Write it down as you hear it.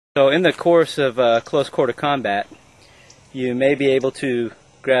So in the course of close quarter combat, you may be able to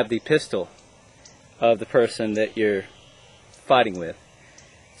grab the pistol of the person that you're fighting with.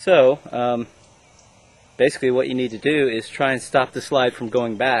 So basically what you need to do is try and stop the slide from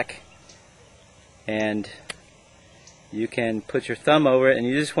going back, and you can put your thumb over it and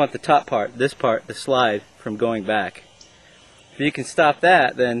you just want the top part, this part, the slide, from going back. If you can stop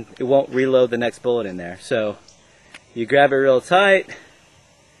that, then it won't reload the next bullet in there. So you grab it real tight,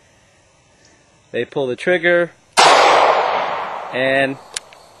 they pull the trigger, and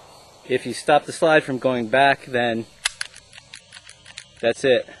if you stop the slide from going back, then that's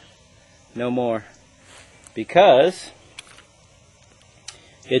it. No more. Because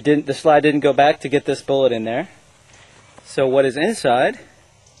the slide didn't go back to get this bullet in there. So what is inside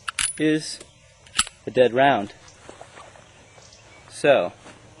is a dead round. So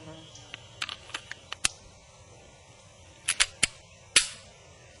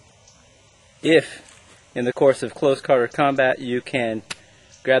if in the course of close quarter combat you can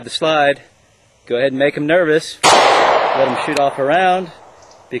grab the slide, go ahead and make them nervous, let them shoot off a round,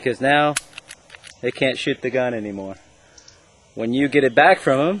 because now they can't shoot the gun anymore. When you get it back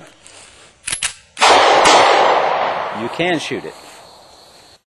from them, you can shoot it.